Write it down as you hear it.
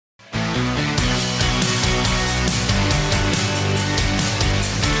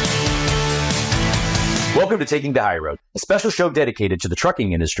Welcome to Taking the High Road, a special show dedicated to the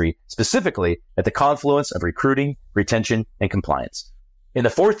trucking industry, specifically at the confluence of recruiting, retention, and compliance. In the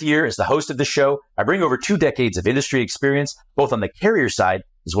fourth year as the host of the show, I bring over 2 decades of industry experience, both on the carrier side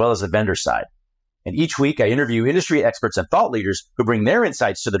as well as the vendor side. And each week I interview industry experts and thought leaders who bring their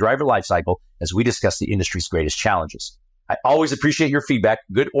insights to the driver lifecycle as we discuss the industry's greatest challenges. I always appreciate your feedback,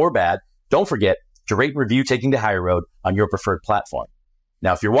 good or bad. Don't forget to rate and review Taking the High Road on your preferred platform.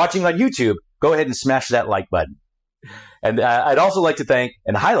 Now, if you're watching on YouTube, go ahead and smash that like button. And I'd also like to thank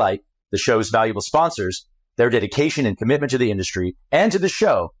and highlight the show's valuable sponsors. Their dedication and commitment to the industry and to the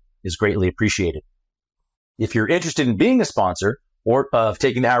show is greatly appreciated. If you're interested in being a sponsor or of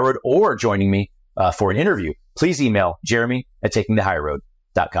Taking the High Road or joining me for an interview, please email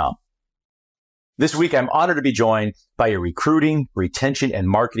jeremy@takingthehighroad.com. This week, I'm honored to be joined by a recruiting, retention, and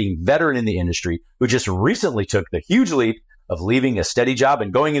marketing veteran in the industry who just recently took the huge leap of leaving a steady job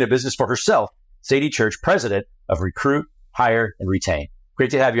and going into business for herself, Sadie Church, president of Recruit, Hire, and Retain.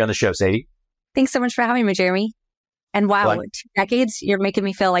 Great to have you on the show, Sadie. Thanks so much for having me, Jeremy. And wow, 2 decades, you're making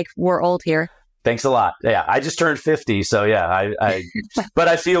me feel like we're old here. Thanks a lot. Yeah, I just turned 50, so yeah, but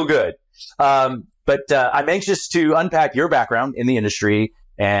I feel good. But I'm anxious to unpack your background in the industry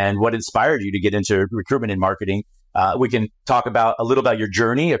and what inspired you to get into recruitment and marketing. We can talk about a little about your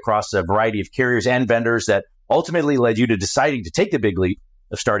journey across a variety of carriers and vendors that ultimately led you to deciding to take the big leap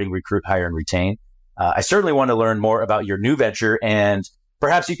of starting Recruit, Hire, and Retain. I certainly want to learn more about your new venture, and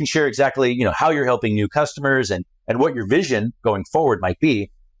perhaps you can share exactly, how you're helping new customers and what your vision going forward might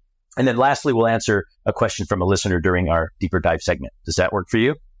be. And then lastly, we'll answer a question from a listener during our deeper dive segment. Does that work for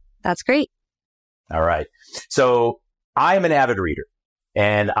you? That's great. All right. So I'm an avid reader,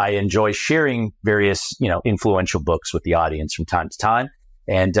 and I enjoy sharing various, influential books with the audience from time to time.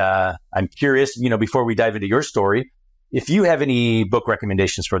 And I'm curious, before we dive into your story, if you have any book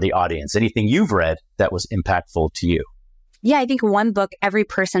recommendations for the audience, anything you've read that was impactful to you. Yeah, I think one book every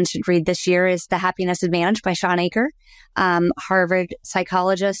person should read this year is The Happiness Advantage by Shawn Achor, Harvard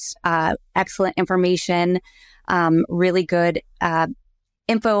psychologist, excellent information, really good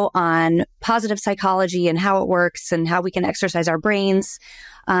info on positive psychology and how it works and how we can exercise our brains,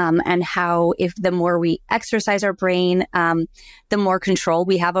 and how if the more we exercise our brain, the more control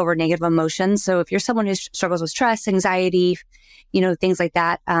we have over negative emotions. So if you're someone who struggles with stress, anxiety, things like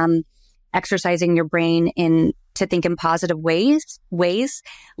that, exercising your brain to think in positive ways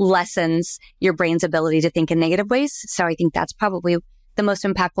lessens your brain's ability to think in negative ways. So I think that's probably the most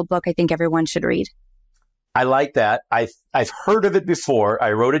impactful book I think everyone should read. I like that. I've heard of it before.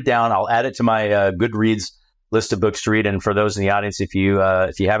 I wrote it down. I'll add it to my Goodreads list of books to read. And for those in the audience, if you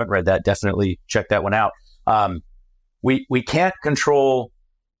haven't read that, definitely check that one out. We can't control.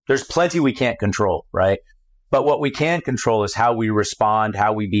 There's plenty we can't control, right? But what we can control is how we respond,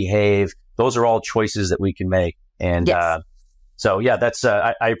 how we behave. Those are all choices that we can make. And yes. So yeah, that's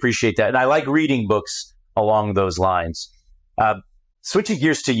I appreciate that, and I like reading books along those lines. Switching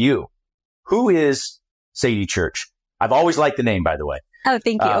gears to you, who is Sadie Church? I've always liked the name, by the way. Oh,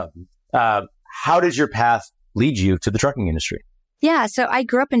 thank you. How did your path lead you to the trucking industry? Yeah, so I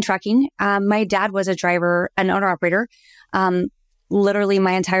grew up in trucking. My dad was a driver, an owner-operator, literally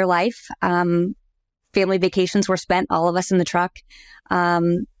my entire life. Family vacations were spent, all of us in the truck.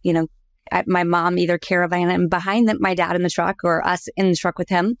 My mom either caravanning behind my dad in the truck or us in the truck with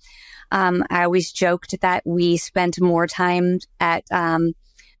him. I always joked that we spent more time at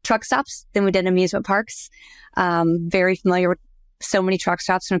truck stops than we did amusement parks. Very familiar with so many truck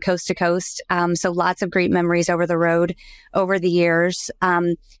stops from coast to coast. So lots of great memories over the road over the years.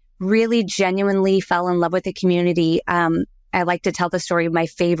 Really genuinely fell in love with the community. I like to tell the story. My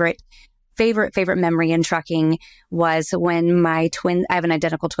favorite memory in trucking was when I have an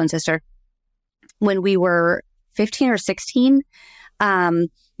identical twin sister. When we were 15 or 16,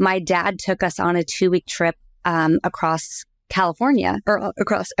 my dad took us on a 2-week trip across California, or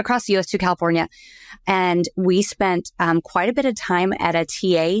across the U.S. to California. And we spent quite a bit of time at a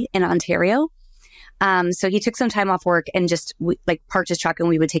TA in Ontario. So he took some time off work and just parked his truck, and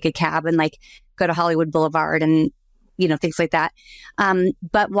we would take a cab and go to Hollywood Boulevard and things like that.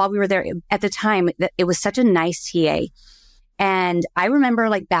 But while we were there at the time, it was such a nice TA. And I remember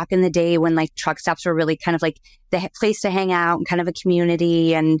back in the day when truck stops were really kind of the place to hang out and kind of a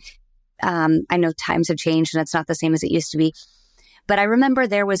community. And I know times have changed and it's not the same as it used to be. But I remember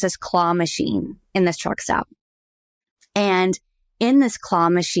there was this claw machine in this truck stop. And in this claw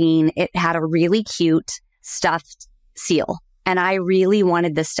machine, it had a really cute stuffed seal. And I really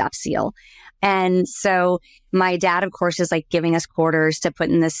wanted this stuffed seal. And so my dad, of course, is giving us quarters to put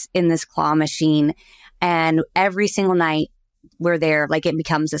in this claw machine. And every single night we're there, like it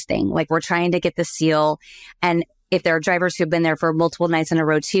becomes this thing. Like we're trying to get the seal. And if there are drivers who've been there for multiple nights in a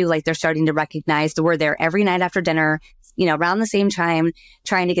row too, like they're starting to recognize that we're there every night after dinner, around the same time,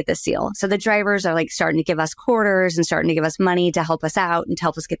 trying to get the seal. So the drivers are like starting to give us quarters and starting to give us money to help us out and to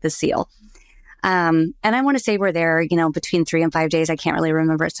help us get the seal. And I want to say we're there, between 3 and 5 days. I can't really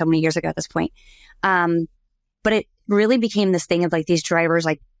remember it so many years ago at this point. But it really became this thing of like these drivers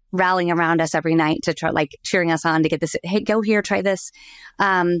like rallying around us every night to try, like cheering us on to get this. Hey, go here, try this.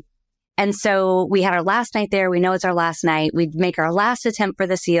 And so we had our last night there. We know it's our last night. We'd make our last attempt for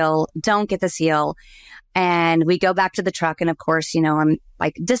the seal, don't get the seal. And we go back to the truck. And of course, I'm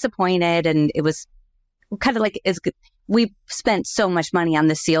like disappointed. And it was kind of like, we spent so much money on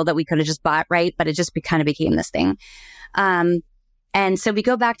the seal that we could have just bought, right? But it just kind of became this thing. And so we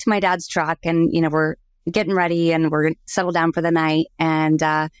go back to my dad's truck and, we're getting ready and we're settled down for the night. And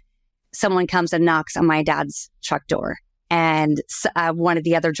someone comes and knocks on my dad's truck door. And one of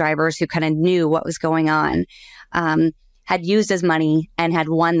the other drivers who kind of knew what was going on had used his money and had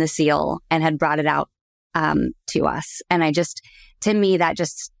won the seal and had brought it out to us. And to me, that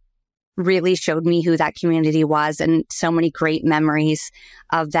just really showed me who that community was and so many great memories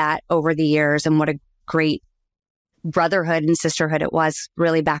of that over the years and what a great brotherhood and sisterhood it was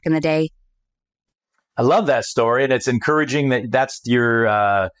really back in the day. I love that story. And it's encouraging that that's your,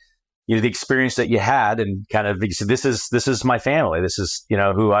 the experience that you had and kind of, this is my family. This is,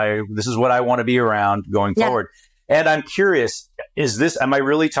 this is what I want to be around going forward. And I'm curious, am I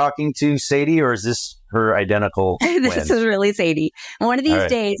really talking to Sadie or is this her identical twin? This is really Sadie. One of these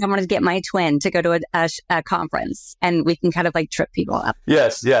days, I'm going to get my twin to go to a conference and we can kind of like trip people up.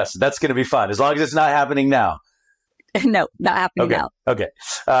 Yes. That's going to be fun. As long as it's not happening now. No, not happening now. Okay.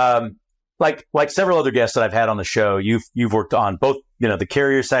 Like several other guests that I've had on the show, you've worked on both, the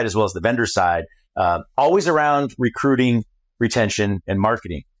carrier side as well as the vendor side, always around recruiting, retention, and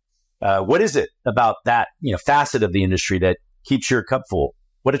marketing. What is it about that, facet of the industry that keeps your cup full?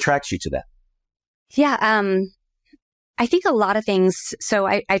 What attracts you to that? Yeah. I think a lot of things. So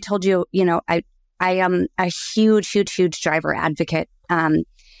I told you, I am a huge driver advocate.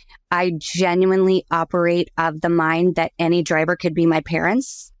 I genuinely operate of the mind that any driver could be my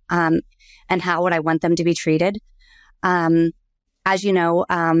parents, and how would I want them to be treated. As you know,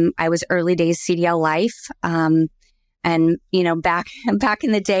 I was early days CDL life. And, back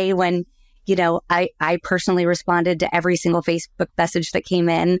in the day when, I personally responded to every single Facebook message that came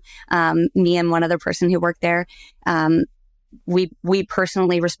in, me and one other person who worked there, we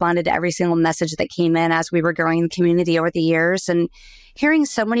personally responded to every single message that came in as we were growing the community over the years and hearing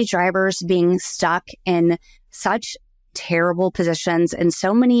so many drivers being stuck in such terrible positions and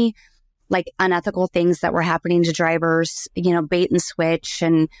so many like unethical things that were happening to drivers, bait and switch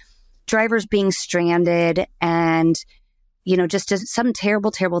and drivers being stranded and, just some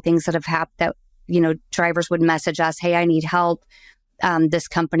terrible things that have happened that, drivers would message us, hey, I need help. This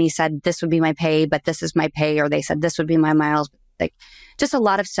company said this would be my pay, but this is my pay. Or they said this would be my miles. Like just a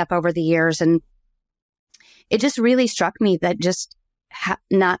lot of stuff over the years. And it just really struck me that just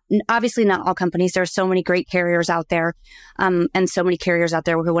obviously not all companies. There are so many great carriers out there, and so many carriers out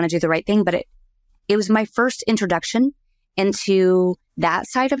there who want to do the right thing. But it was my first introduction into that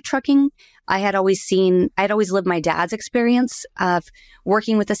side of trucking. I'd always lived my dad's experience of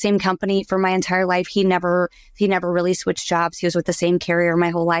working with the same company for my entire life. He never really switched jobs. He was with the same carrier my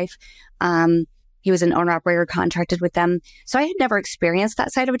whole life. He was an owner operator contracted with them. So I had never experienced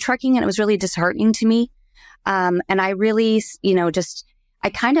that side of trucking, and it was really disheartening to me. And I really, I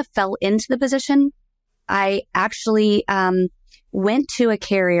kind of fell into the position. I actually went to a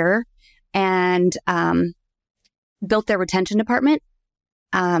carrier and built their retention department.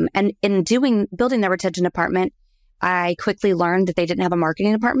 And in building their retention department, I quickly learned that they didn't have a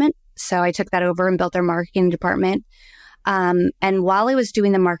marketing department. So I took that over and built their marketing department. And while I was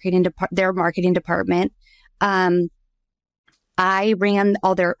doing their marketing department, I ran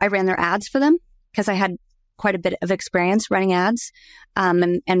their ads for them because I had quite a bit of experience running ads,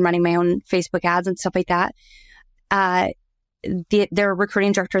 and running my own Facebook ads and stuff like that. Their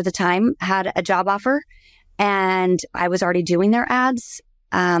recruiting director at the time had a job offer and I was already doing their ads.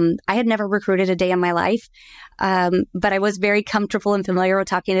 I had never recruited a day in my life, but I was very comfortable and familiar with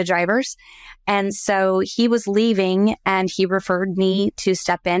talking to drivers. And so he was leaving and he referred me to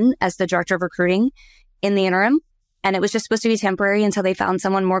step in as the director of recruiting in the interim. And it was just supposed to be temporary until they found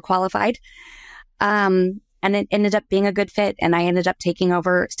someone more qualified. And it ended up being a good fit. And I ended up staying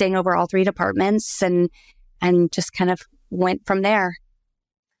over all 3 departments and just kind of went from there.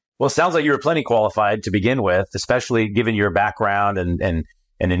 Well, it sounds like you were plenty qualified to begin with, especially given your background and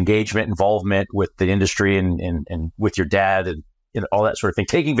and engagement, involvement with the industry and with your dad and all that sort of thing.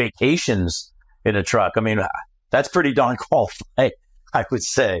 Taking vacations in a truck. I mean, that's pretty darn qualified, I would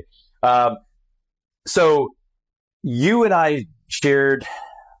say. So you and I shared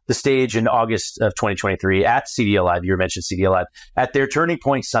the stage in August of 2023 at CDL Live. You mentioned CDL Live at their Turning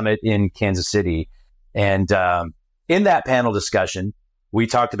Point Summit in Kansas City. And in that panel discussion, we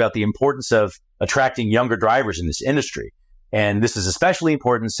talked about the importance of attracting younger drivers in this industry. And this is especially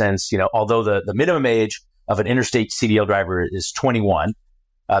important since, although the minimum age of an interstate CDL driver is 21,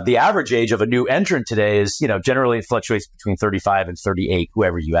 the average age of a new entrant today is, generally it fluctuates between 35 and 38,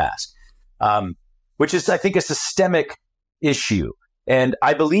 whoever you ask, which is, I think, a systemic issue. And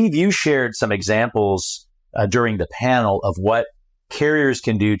I believe you shared some examples during the panel of what carriers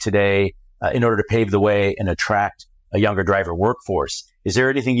can do today in order to pave the way and attract a younger driver workforce. Is there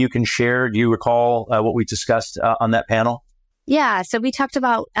anything you can share? Do you recall what we discussed on that panel? Yeah. So we talked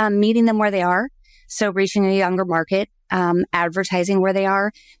about meeting them where they are. So reaching a younger market, advertising where they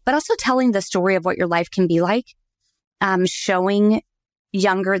are, but also telling the story of what your life can be like, showing the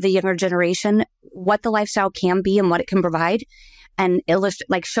younger generation what the lifestyle can be and what it can provide, and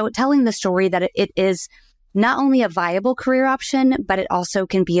telling the story that it is not only a viable career option, but it also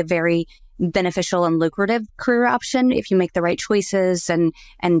can be a very beneficial and lucrative career option if you make the right choices and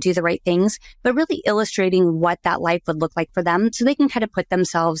do the right things, but really illustrating what that life would look like for them so they can kind of put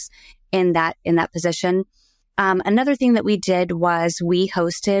themselves in that position. Another thing that we did was we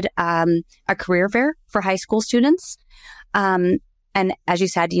hosted a career fair for high school students. And as you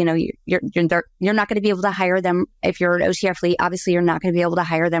said, you're not going to be able to hire them if you're an OTR fleet. Obviously, you're not going to be able to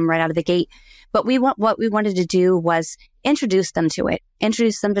hire them right out of the gate. But what we wanted to do was introduce them to it,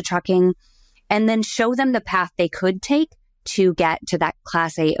 introduce them to trucking, and then show them the path they could take to get to that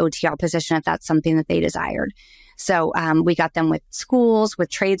Class A OTR position if that's something that they desired. So we got them with schools, with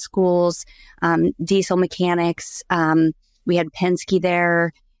trade schools, diesel mechanics. We had Penske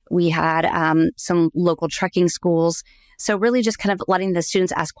there. We had some local trucking schools. So really just kind of letting the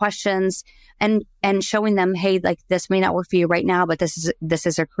students ask questions and showing them, hey, like this may not work for you right now, but this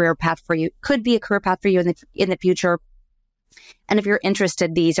is a career path for you. Could be a career path for you in the future. And if you're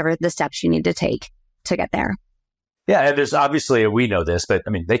interested, these are the steps you need to take to get there. Yeah, and there's obviously, we know this, but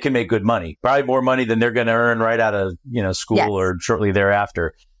I mean, they can make good money, probably more money than they're going to earn right out of school yes. or shortly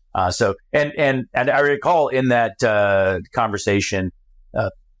thereafter. So I recall in that conversation,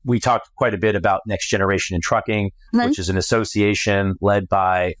 we talked quite a bit about Next Generation in Trucking, mm-hmm. which is an association led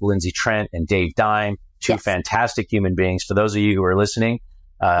by Lindsay Trent and Dave Dime, two yes. fantastic human beings. For those of you who are listening,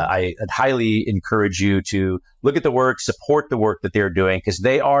 I'd highly encourage you to look at the work, support the work that they're doing, because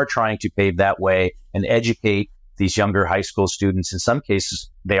they are trying to pave that way and educate these younger high school students. In some cases,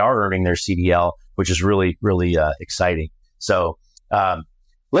 they are earning their CDL, which is really, really exciting. So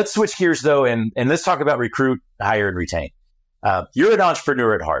let's switch gears, though, and let's talk about recruit, hire, and retain. You're an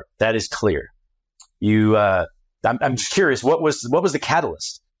entrepreneur at heart. That is clear. I'm just curious, what was the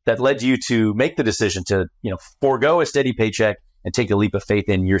catalyst that led you to make the decision to, forego a steady paycheck and take a leap of faith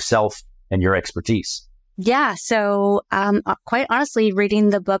in yourself and your expertise? Yeah. So, quite honestly,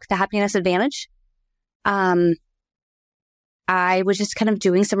 reading the book, The Happiness Advantage, I was just kind of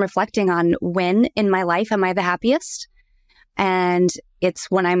doing some reflecting on when in my life am I the happiest? And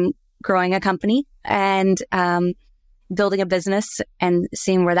it's when I'm growing a company and, building a business and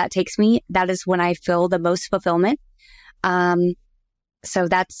seeing where that takes me. That is when I feel the most fulfillment. So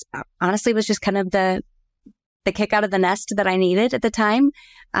that's honestly was just kind of the kick out of the nest that I needed at the time,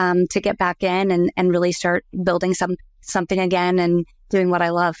 to get back in and really start building something again and doing what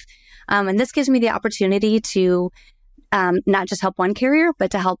I love. And this gives me the opportunity to, not just help one carrier,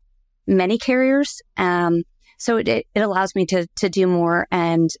 but to help many carriers. So it allows me to do more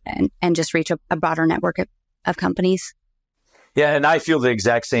and just reach a broader network of companies. Yeah, and I feel the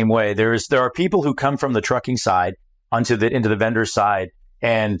exact same way. There are people who come from the trucking side into the vendor side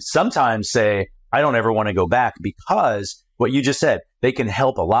and sometimes say, I don't ever want to go back, because what you just said, they can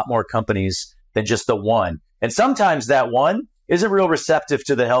help a lot more companies than just the one. And sometimes that one isn't real receptive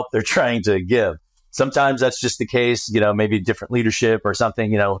to the help they're trying to give. Sometimes that's just the case, maybe different leadership or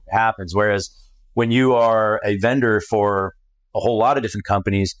something, happens. Whereas when you are a vendor for a whole lot of different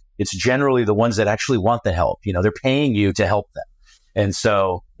companies, it's generally the ones that actually want the help. They're paying you to help them. And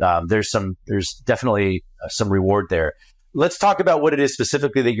so there's definitely some reward there. Let's talk about what it is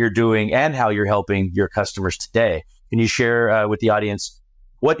specifically that you're doing and how you're helping your customers today. Can you share with the audience,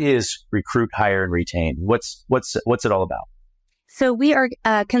 what is Recruit, Hire, and Retain? What's it all about? So we are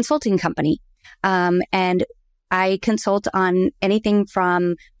a consulting company, and I consult on anything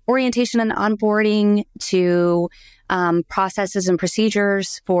from orientation and onboarding to processes and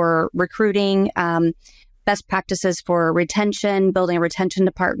procedures for recruiting, best practices for retention, building a retention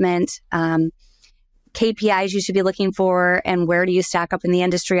department, KPIs you should be looking for, and where do you stack up in the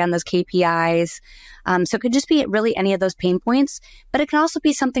industry on those KPIs. So it could just be really any of those pain points, but it can also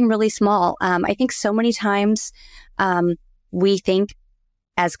be something really small. I think so many times we think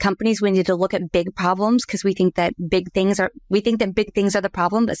as companies, we need to look at big problems because we think that big things are the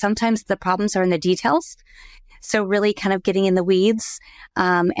problem, but sometimes the problems are in the details. So really kind of getting in the weeds,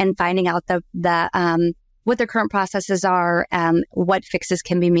 and finding out what their current processes are, what fixes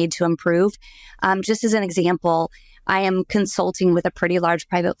can be made to improve. Just as an example, I am consulting with a pretty large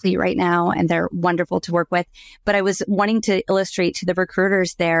private fleet right now, and they're wonderful to work with. But I was wanting to illustrate to the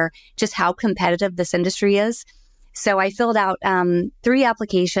recruiters there just how competitive this industry is. So I filled out 3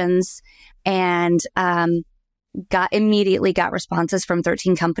 applications and immediately got responses from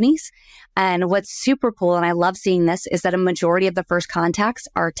 13 companies. And what's super cool, and I love seeing this, is that a majority of the first contacts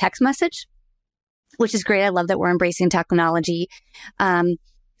are text message, which is great. I love that we're embracing technology.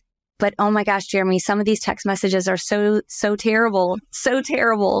 But oh my gosh, Jeremy, some of these text messages are so terrible, so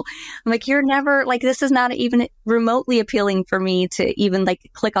terrible. I'm like, you're never like, this is not even remotely appealing for me to even like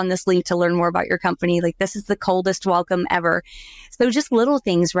click on this link to learn more about your company. Like, this is the coldest welcome ever. So just little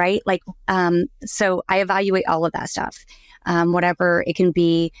things, right? Like, so I evaluate all of that stuff, whatever it can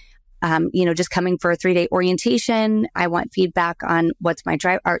be. Just coming for a 3-day orientation. I want feedback on what's my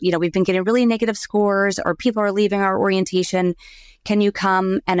drive. We've been getting really negative scores, or people are leaving our orientation. Can you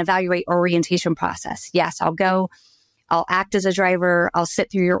come and evaluate our orientation process? Yes, I'll go. I'll act as a driver. I'll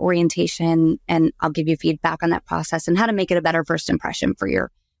sit through your orientation, and I'll give you feedback on that process and how to make it a better first impression for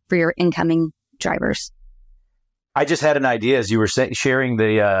your incoming drivers. I just had an idea as you were sharing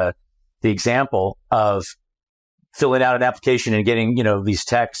the example of filling out an application and getting, these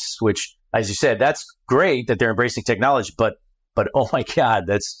texts, which, as you said, that's great that they're embracing technology, but oh my God,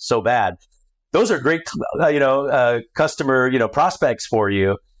 that's so bad. Those are great, customer, prospects for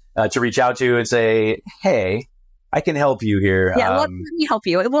you to reach out to and say, hey, I can help you here. Yeah, let me help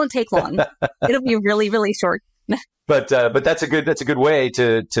you. It won't take long. It'll be really, really short. But that's a good way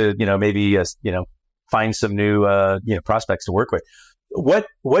to maybe find some new prospects to work with.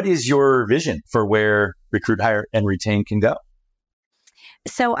 What is your vision for where Recruit, Hire, and Retain can go?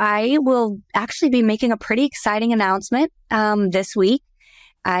 So I will actually be making a pretty exciting announcement this week.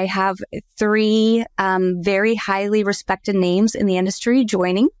 I have 3 very highly respected names in the industry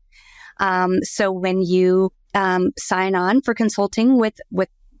joining. So when you sign on for consulting with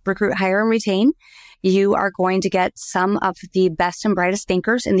Recruit, Hire, and Retain, you are going to get some of the best and brightest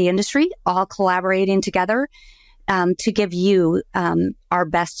thinkers in the industry, all collaborating together to give you our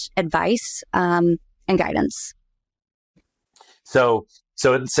best advice and guidance. So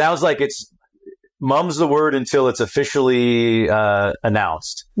it sounds like it's mum's the word until it's officially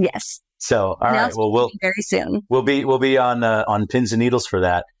announced. Yes. So all right. Well, we'll very soon. We'll be on pins and needles for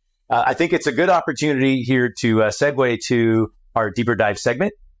that. I think it's a good opportunity here to segue to our deeper dive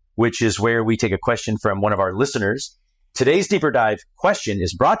segment, which is where we take a question from one of our listeners. Today's deeper dive question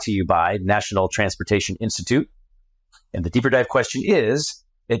is brought to you by National Transportation Institute. And the deeper dive question is,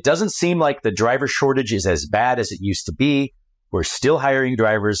 it doesn't seem like the driver shortage is as bad as it used to be. We're still hiring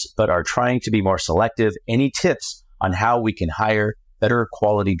drivers, but are trying to be more selective. Any tips on how we can hire better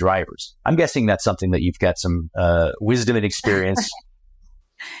quality drivers? I'm guessing that's something that you've got some wisdom and experience.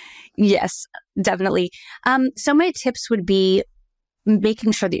 Yes, definitely. So my tips would be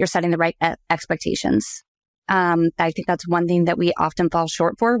making sure that you're setting the right expectations. I think that's one thing that we often fall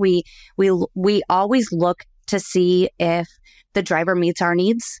short for. We always look to see if the driver meets our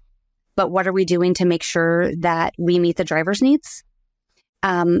needs, but what are we doing to make sure that we meet the driver's needs?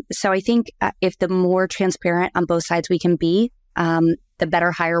 So I think if the more transparent on both sides we can be, the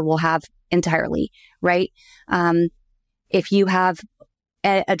better hire we'll have entirely, right? If you have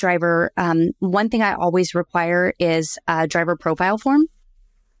a driver, one thing I always require is a driver profile form,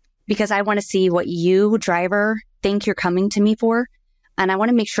 because I want to see what you, driver, think you're coming to me for. And I want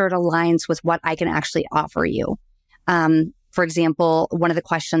to make sure it aligns with what I can actually offer you. For example, one of the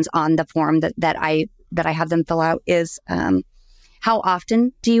questions on the form that I have them fill out is, how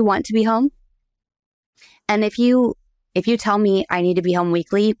often do you want to be home? And if you tell me I need to be home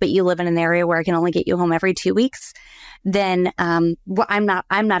weekly, but you live in an area where I can only get you home every 2 weeks, then I'm not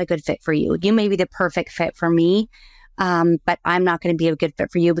a good fit for you. You may be the perfect fit for me, but I'm not going to be a good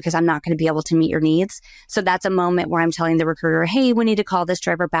fit for you because I'm not going to be able to meet your needs. So that's a moment where I'm telling the recruiter, hey, we need to call this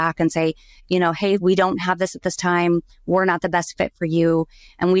driver back and say, hey, we don't have this at this time. We're not the best fit for you.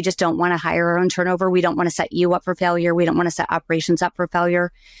 And we just don't want to hire our own turnover. We don't want to set you up for failure. We don't want to set operations up for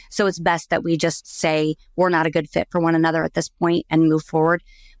failure. So it's best that we just say we're not a good fit for one another at this point and move forward.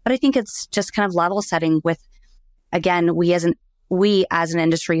 But I think it's just kind of level setting with, again, we as an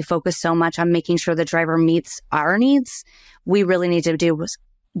industry focus so much on making sure the driver meets our needs. We really need to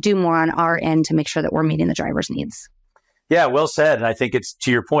do more on our end to make sure that we're meeting the driver's needs. Yeah, well said. And I think it's,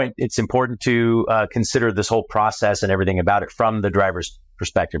 to your point, it's important to consider this whole process and everything about it from the driver's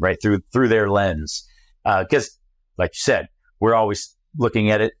perspective, right? Through their lens. Because like you said, we're always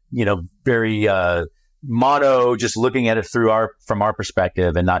looking at it, very mono, just looking at it from our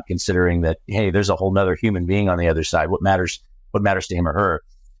perspective and not considering that, hey, there's a whole nother human being on the other side. What matters to him or her.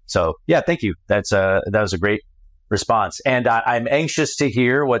 So yeah, thank you. That was a great response. And I'm anxious to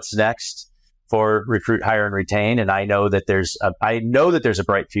hear what's next for Recruit, Hire, and Retain. And I know that there's a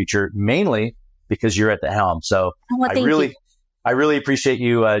bright future, mainly because you're at the helm. So I really appreciate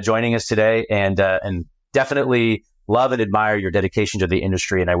you joining us today, and definitely love and admire your dedication to the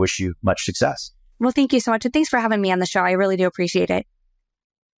industry. And I wish you much success. Well, thank you so much. And thanks for having me on the show. I really do appreciate it.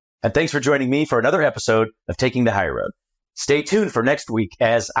 And thanks for joining me for another episode of Taking the High Road. Stay tuned for next week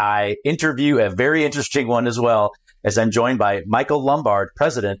as I interview a very interesting one as well, as I'm joined by Michael Lombard,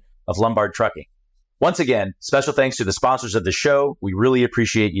 president of Lombard Trucking. Once again, special thanks to the sponsors of the show. We really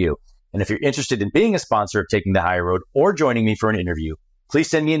appreciate you. And if you're interested in being a sponsor of Taking the High Road or joining me for an interview, please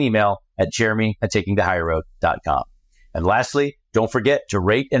send me an email at jeremy@takingthehighroad.com. And lastly, don't forget to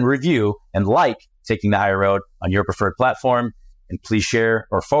rate and review and like Taking the High Road on your preferred platform. And please share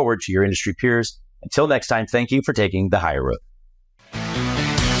or forward to your industry peers. Until next time, thank you for taking the higher road.